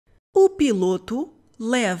O piloto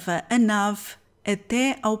leva a nave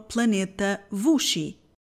até ao planeta Vushi.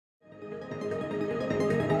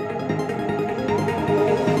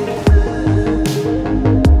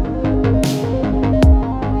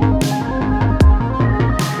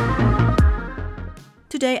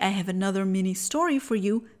 Today I have another mini story for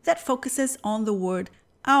you that focuses on the word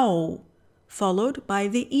ao, followed by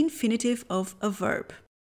the infinitive of a verb.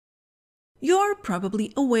 You're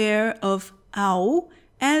probably aware of ao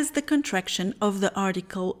as the contraction of the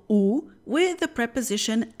article u with the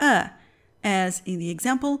preposition a, as in the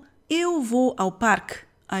example, eu vou ao parque,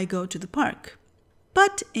 I go to the park.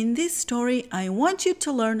 But in this story, I want you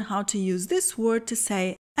to learn how to use this word to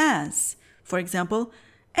say as. For example,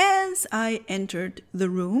 as I entered the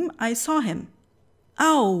room, I saw him.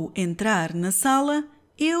 Ao entrar na sala,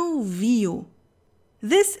 eu vi-o.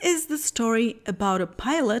 This is the story about a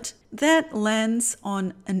pilot that lands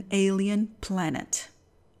on an alien planet.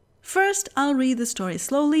 First, I'll read the story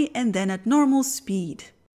slowly and then at normal speed.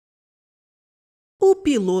 O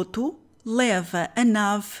piloto leva a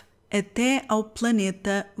nave até ao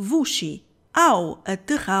planeta Vushi. Ao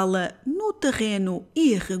aterrá-la no terreno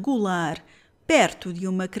irregular perto de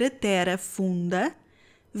uma cratera funda,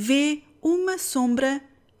 vê uma sombra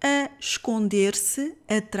a esconder-se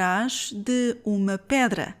atrás de uma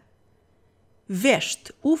pedra.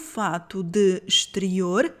 Veste o fato de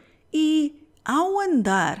exterior e, ao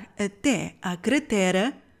andar até à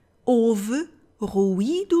cratera, ouve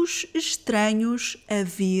ruídos estranhos a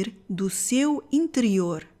vir do seu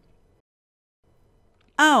interior.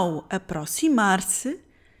 Ao aproximar-se,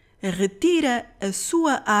 retira a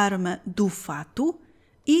sua arma do fato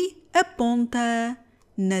e aponta-a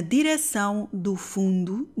na direção do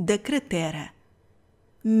fundo da cratera.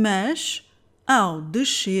 Mas, ao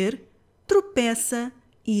descer, tropeça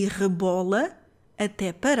e rebola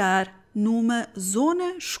até parar numa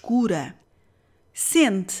zona escura.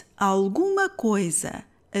 Sente alguma coisa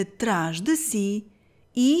atrás de si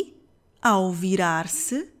e, ao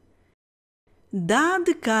virar-se, dá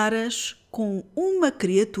de caras com uma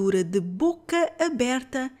criatura de boca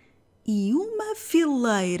aberta e uma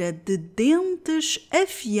fileira de dentes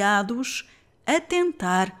afiados a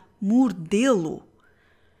tentar mordê-lo.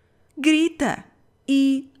 Grita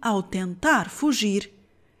e, ao tentar fugir,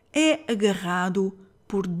 é agarrado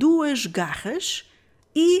por duas garras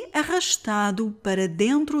e arrastado para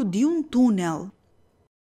dentro de um túnel.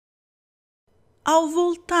 Ao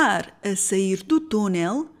voltar a sair do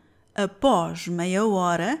túnel, após meia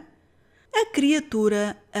hora, a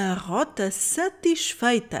criatura arrota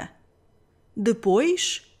satisfeita.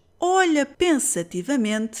 Depois, olha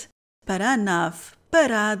pensativamente para a nave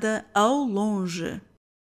parada ao longe.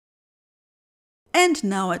 And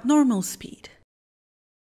now at normal speed.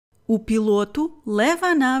 O piloto leva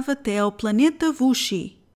a nave até ao planeta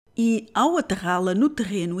Vushi e, ao aterrá-la no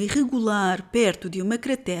terreno irregular perto de uma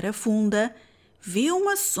cratera funda, vê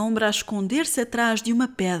uma sombra a esconder-se atrás de uma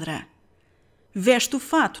pedra. Veste o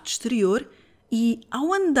fato de exterior e,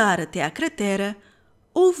 ao andar até à cratera,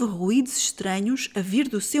 ouve ruídos estranhos a vir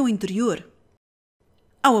do seu interior.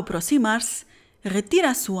 Ao aproximar-se, retira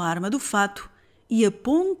a sua arma do fato e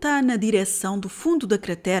aponta-a na direção do fundo da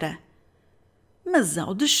cratera. Mas,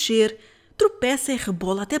 ao descer, tropeça e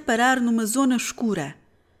rebola até parar numa zona escura.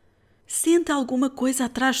 Sente alguma coisa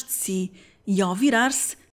atrás de si e, ao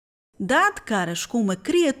virar-se, dá de caras com uma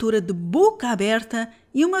criatura de boca aberta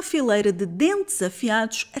e uma fileira de dentes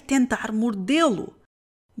afiados a tentar mordê-lo.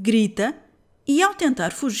 Grita e, ao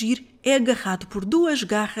tentar fugir, é agarrado por duas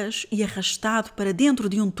garras e arrastado para dentro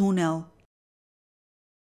de um túnel.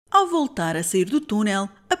 Ao voltar a sair do túnel,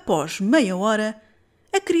 após meia hora,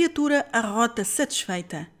 a criatura arrota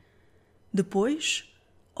satisfeita. Depois,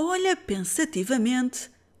 olha pensativamente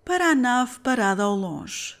para a nave parada ao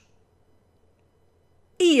longe.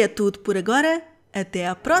 E é tudo por agora. Até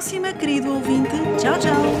à próxima, querido ouvinte. Tchau,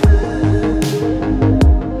 tchau!